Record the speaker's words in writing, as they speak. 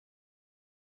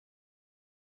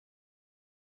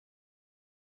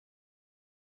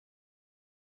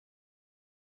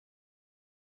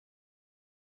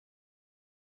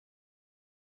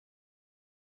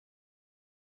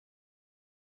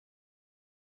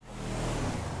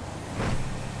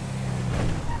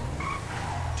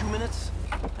minutes?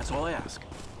 That's all I ask.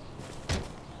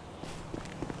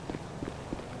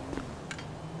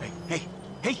 Hey!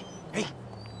 Hey! What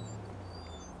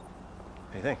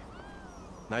do you think?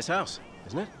 Nice house,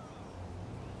 isn't it?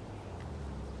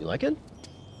 You like it?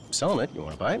 I'm selling it. You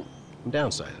want to buy it? I'm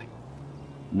downsizing.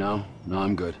 No,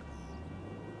 I'm good.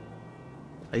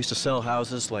 I used to sell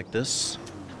houses like this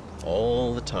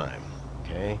all the time,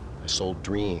 okay? I sold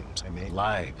dreams. I made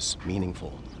lives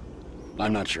meaningful.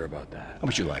 I'm not sure about that. How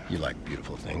much you like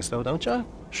beautiful things, though, don't you?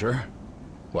 Sure.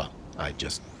 Well, I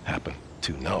just happen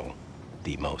to know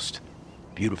the most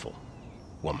beautiful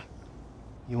woman.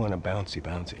 You want a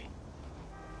bouncy.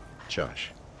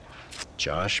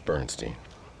 Josh Bernstein.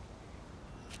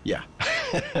 Yeah,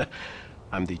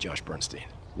 I'm the Josh Bernstein.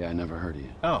 Yeah, I never heard of you.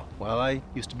 Oh, well, I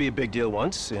used to be a big deal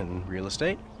once in real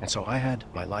estate, and so I had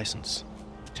my license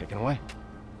taken away.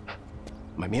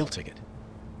 My meal ticket.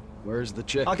 Where's the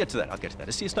chick? I'll get to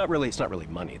that. See, it's not really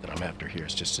money that I'm after here.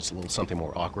 It's a little something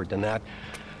more awkward than that.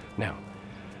 Now,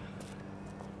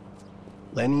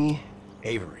 Lenny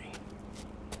Avery.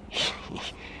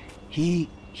 He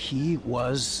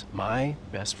was my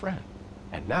best friend.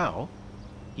 And now,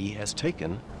 he has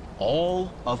taken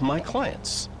all of my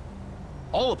clients.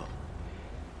 All of them.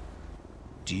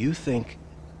 Do you think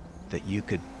that you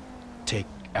could take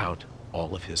out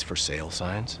all of his for sale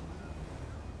signs?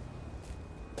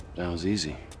 That was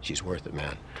easy. She's worth it,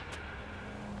 man.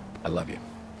 I love you.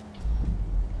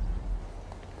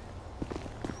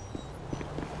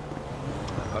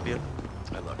 I love you.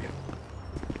 I love you.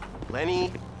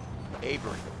 Lenny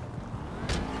Avery.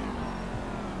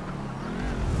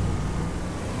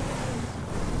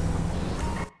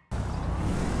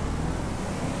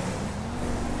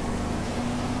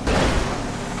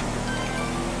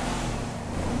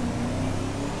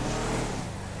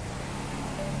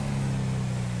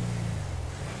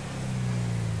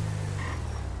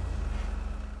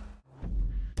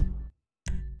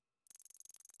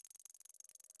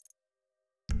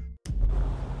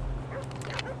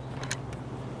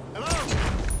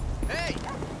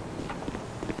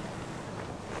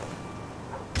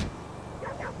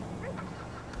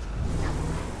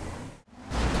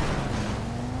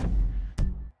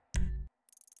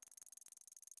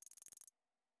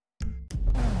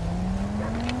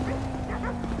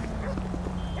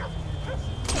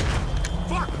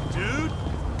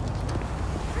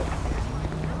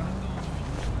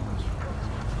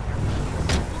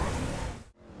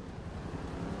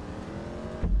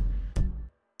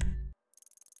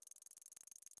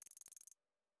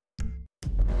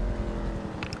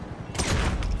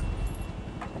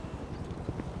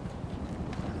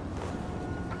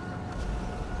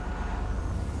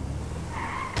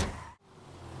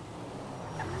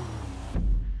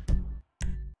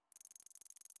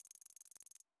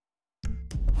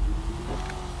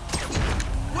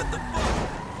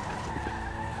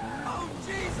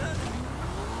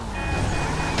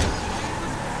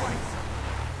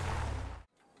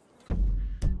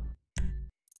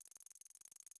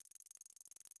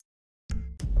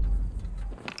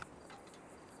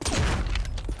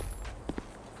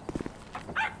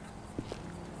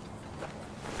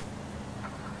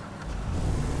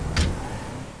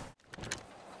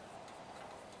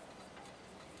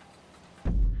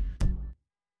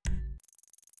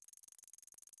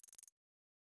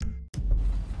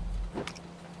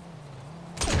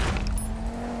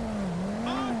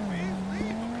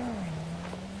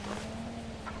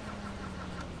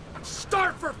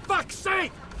 Start, for fuck's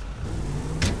sake!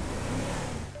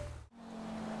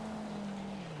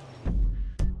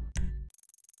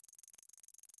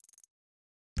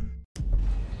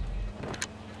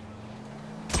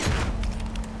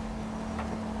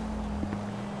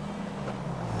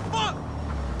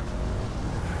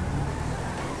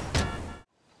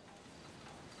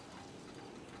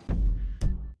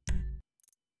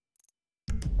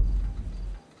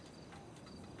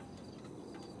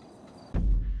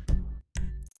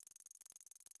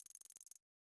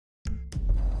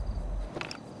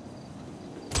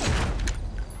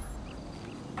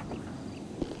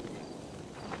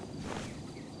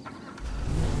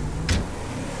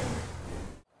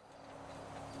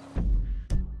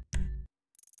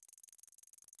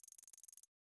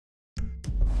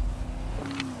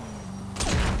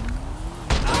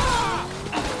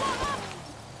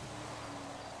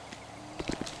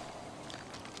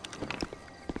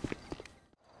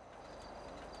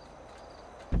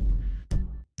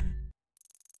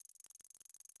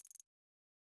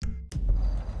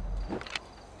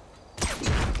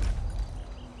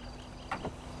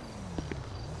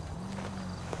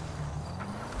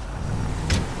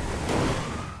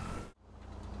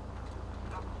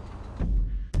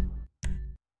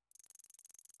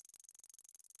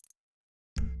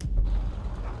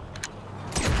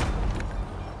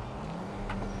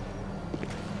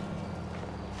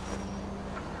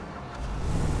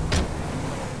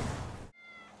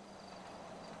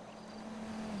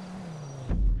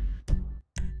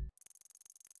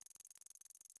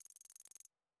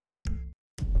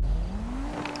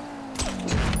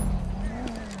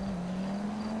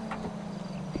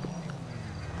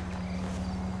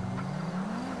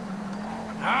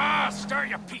 stir,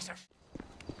 you piece of...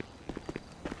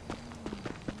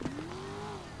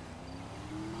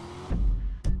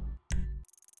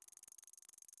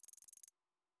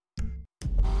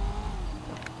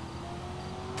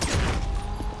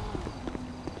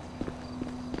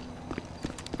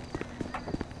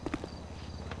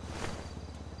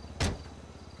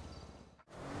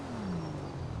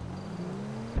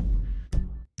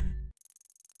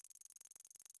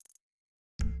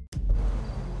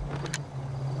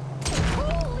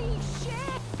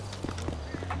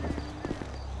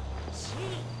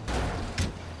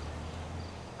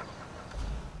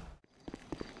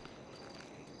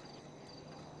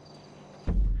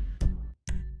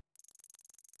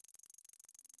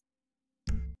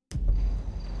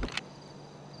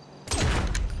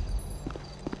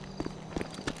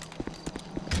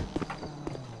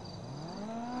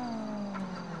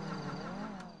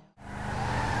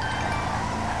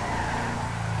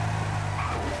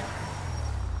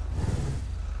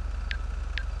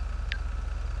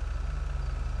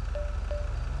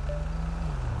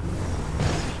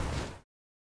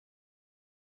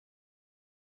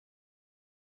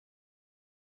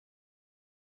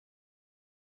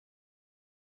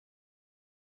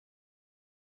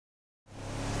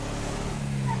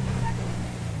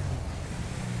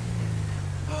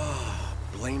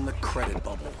 Blame the credit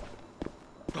bubble.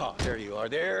 Oh, there you are.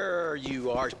 There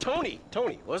you are. Tony,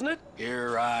 wasn't it?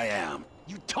 Here I am.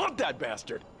 You topped that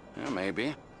bastard. Yeah,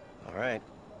 maybe. All right.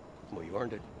 Well, you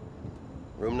earned it.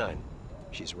 Room 9.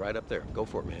 She's right up there. Go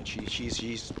for it, man.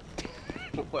 She's...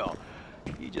 Well,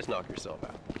 you just knock yourself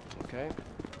out, okay?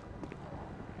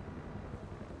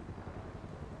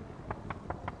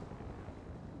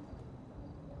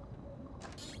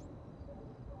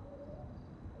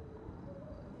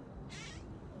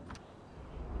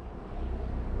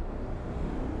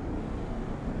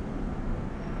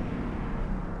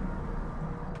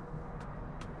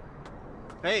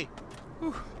 Hey,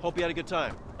 hope you had a good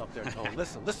time up there, Tone.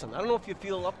 Listen, I don't know if you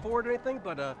feel up for it or anything,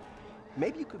 but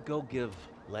maybe you could go give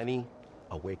Lenny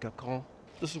a wake-up call.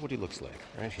 This is what he looks like,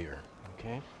 right here,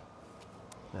 okay?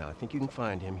 Now, I think you can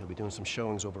find him. He'll be doing some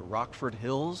showings over at Rockford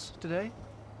Hills today.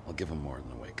 I'll give him more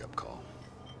than a wake-up call.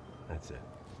 That's it.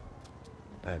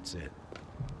 That's it.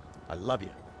 I love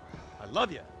you. I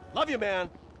love you. Love you, man.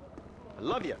 I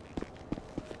love you.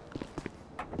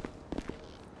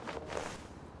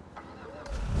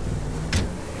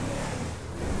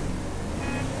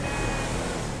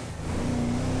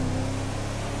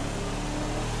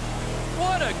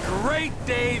 What a great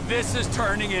day this is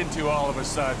turning into all of a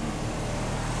sudden.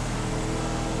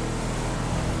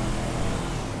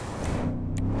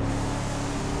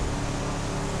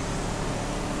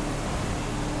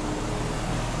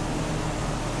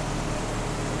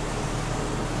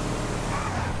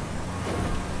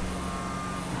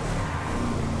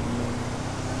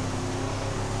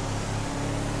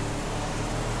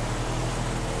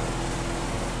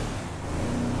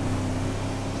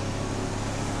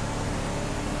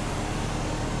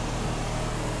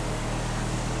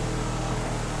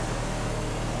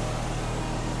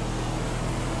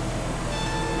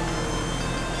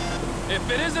 If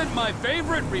it isn't my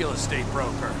favorite real estate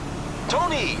broker.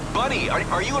 Tony, buddy,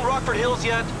 are you in Rockford Hills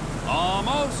yet?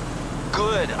 Almost.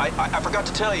 Good. I forgot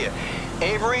to tell you.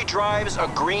 Avery drives a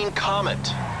green Comet.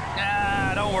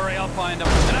 Ah, don't worry, I'll find him.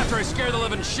 And after I scare the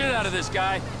living shit out of this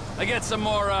guy, I get some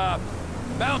more,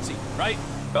 bouncy, right?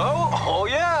 Oh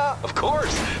yeah, of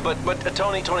course. But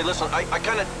Tony, listen, I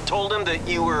kind of told him that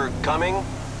you were coming.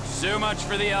 So much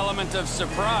for the element of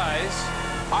surprise.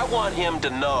 I want him to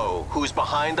know who's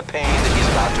behind the pain that he's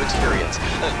about to experience.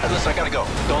 Listen, I gotta go.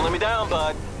 Don't let me down,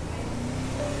 bud.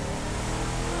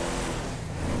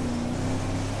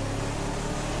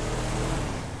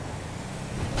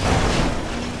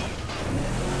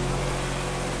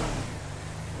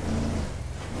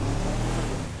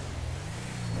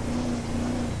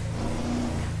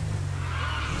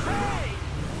 Hey!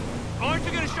 Aren't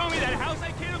you gonna show me that house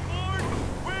I can't afford?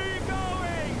 Where are you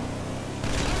going?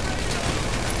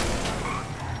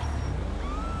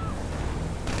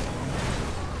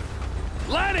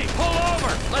 Lenny, pull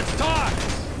over! Let's talk!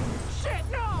 Shit,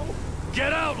 no!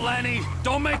 Get out, Lenny!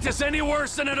 Don't make this any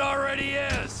worse than it already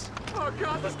is! Oh,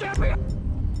 God, this can't be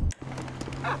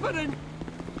happening!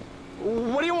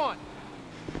 What do you want?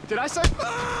 Did I say...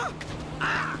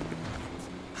 Ha!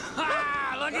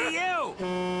 Look at you!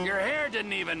 Your hair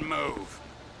didn't even move.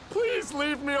 Please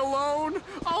leave me alone.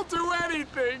 I'll do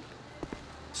anything.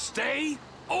 Stay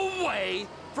away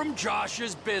from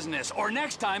Josh's business, or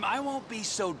next time I won't be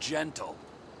so gentle.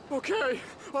 Okay,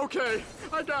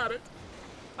 I got it.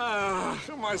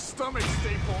 My stomach's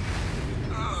stapled.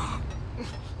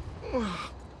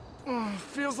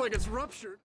 Feels like it's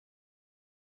ruptured.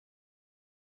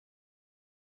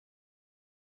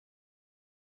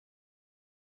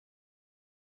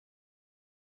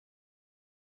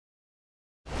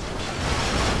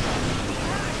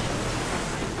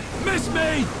 Miss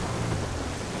me!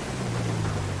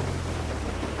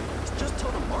 Just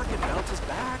till the market bounces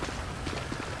back.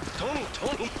 Tony!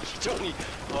 Tony!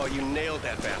 Oh, you nailed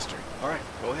that bastard. All right,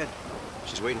 go ahead.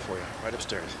 She's waiting for you, right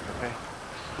upstairs, okay?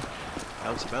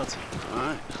 Bouncy. All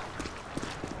right.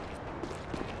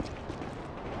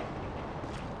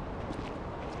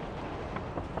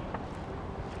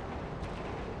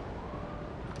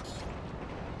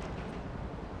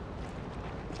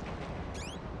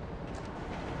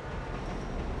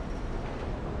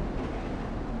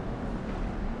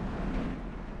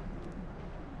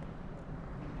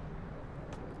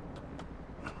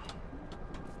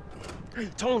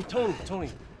 Tony.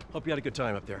 Hope you had a good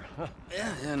time up there. Huh?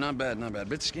 Yeah, not bad.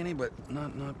 Bit skinny, but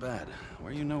not bad.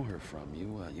 Where you know her from?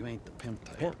 You ain't the pimp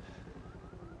type. Pimp?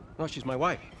 No, she's my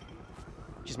wife.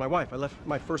 She's my wife. I left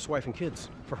my first wife and kids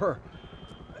for her.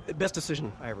 Best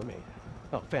decision I ever made.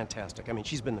 Oh, fantastic. I mean,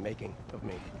 she's been the making of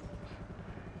me.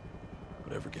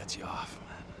 Whatever gets you off,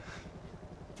 man.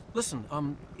 Listen,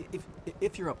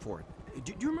 if you're up for it,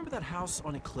 do you remember that house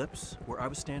on Eclipse where I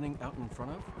was standing out in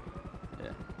front of?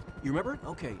 Yeah. You remember it?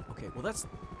 Okay. Well,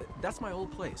 that's my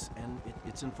old place, and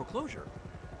it's in foreclosure.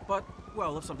 But,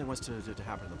 well, if something was to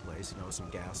happen to the place, you know,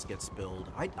 some gas gets spilled,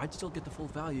 I'd still get the full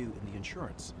value in the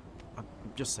insurance. I'm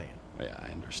just saying. Yeah,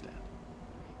 I understand.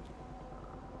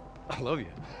 I love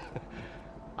you.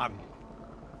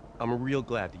 I'm real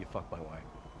glad that you fucked my wife.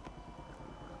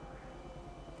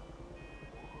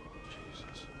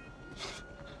 Jesus.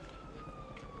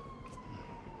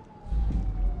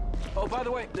 Oh, by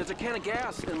the way, there's a can of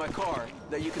gas in my car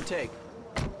that you can take.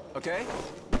 Okay?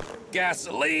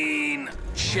 Gasoline,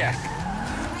 check.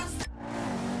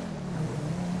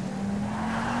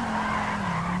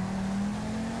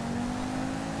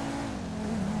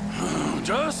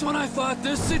 Just when I thought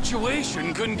this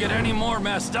situation couldn't get any more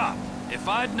messed up. If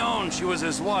I'd known she was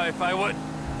his wife, I would...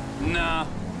 Nah.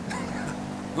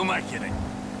 Who am I kidding?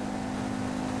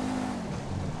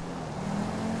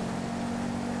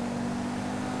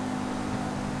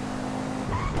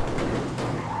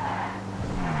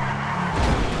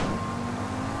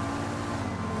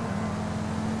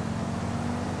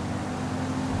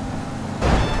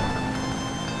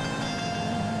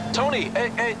 Tony,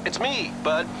 hey, it's me,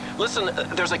 bud. Listen,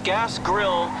 there's a gas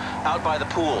grill out by the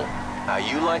pool. Now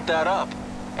you light that up,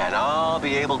 and I'll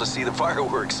be able to see the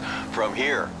fireworks from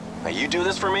here. Now you do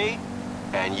this for me,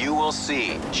 and you will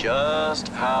see just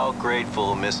how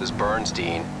grateful Mrs.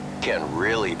 Bernstein can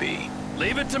really be.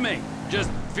 Leave it to me. Just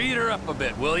feed her up a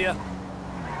bit, will ya?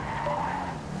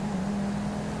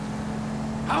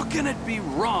 How can it be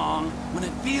wrong when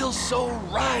it feels so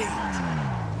right?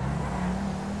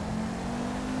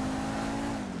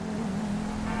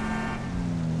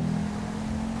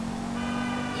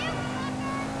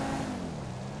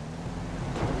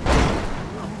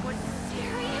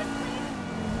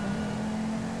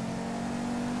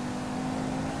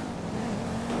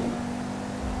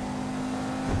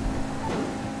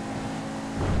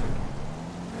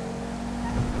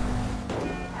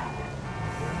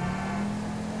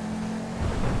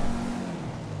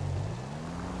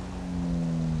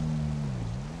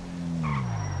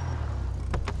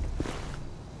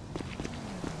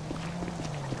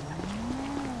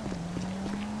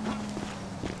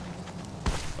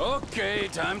 Okay,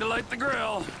 time to light the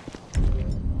grill.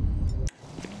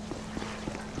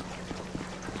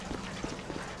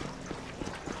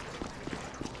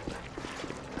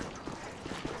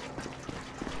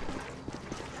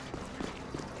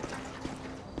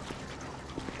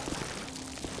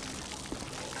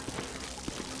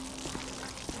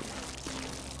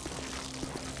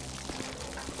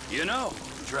 You know,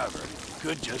 Trevor, you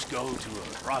could just go to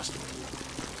a prostitute.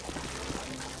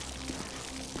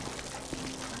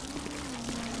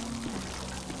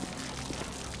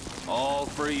 All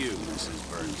for you, Mrs.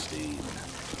 Bernstein.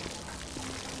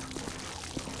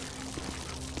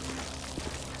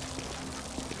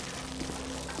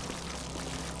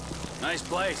 Nice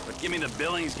place, but give me the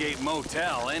Bilingsgate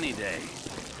Motel any day.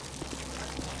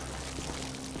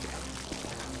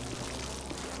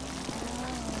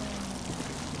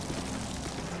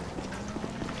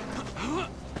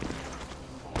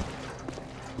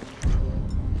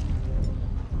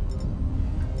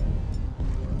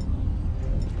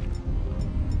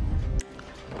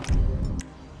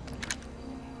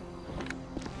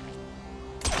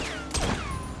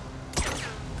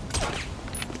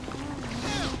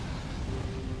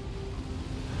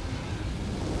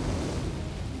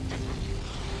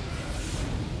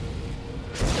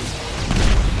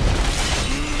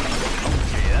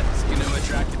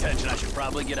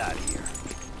 probably get out of here.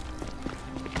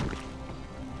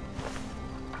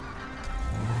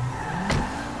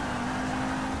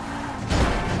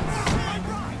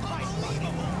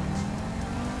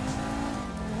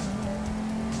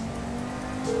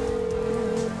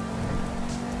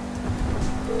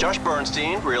 Josh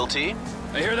Bernstein, Realty.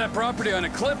 I hear that property on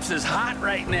Eclipse is hot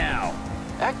right now.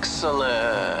 Excellent.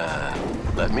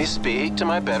 Let me speak to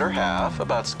my better half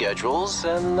about schedules,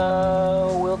 and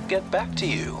we'll get back to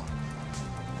you.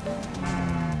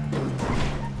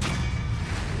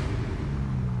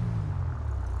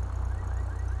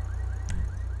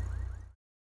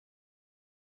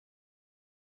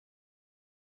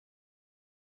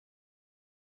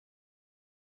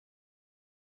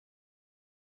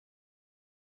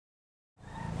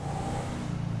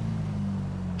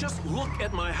 Just look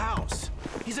at my house.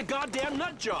 He's a goddamn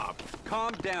nut job.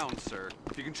 Calm down, sir.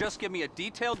 If you can just give me a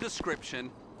detailed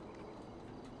description.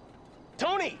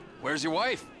 Tony! Where's your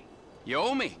wife? You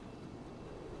owe me.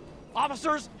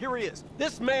 Officers, here he is.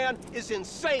 This man is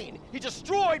insane. He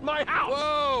destroyed my house.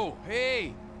 Whoa!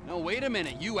 Hey! No, wait a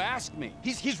minute. You asked me.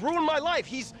 He's ruined my life.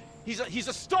 He's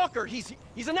a stalker. He's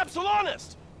an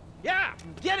Epsilonist. Yeah,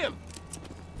 get him.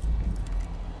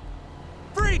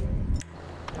 Freeze!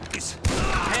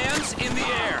 Hands in the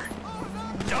air.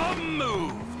 Dumb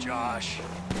move, Josh.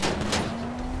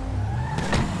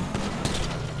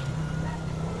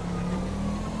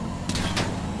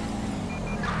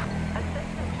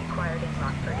 Assistance required in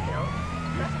Rockford Hills.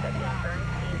 Suspect in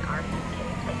Bernstein arson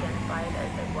case identified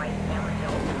as a white male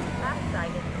adult. Last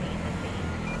sighted scene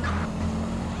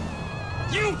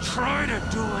You try to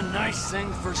do a nice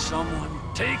thing for someone.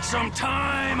 Take some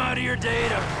time out of your day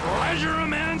to pleasure a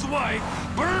man's wife,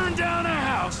 burn down a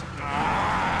house.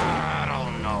 I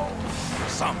don't know.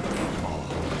 Some people.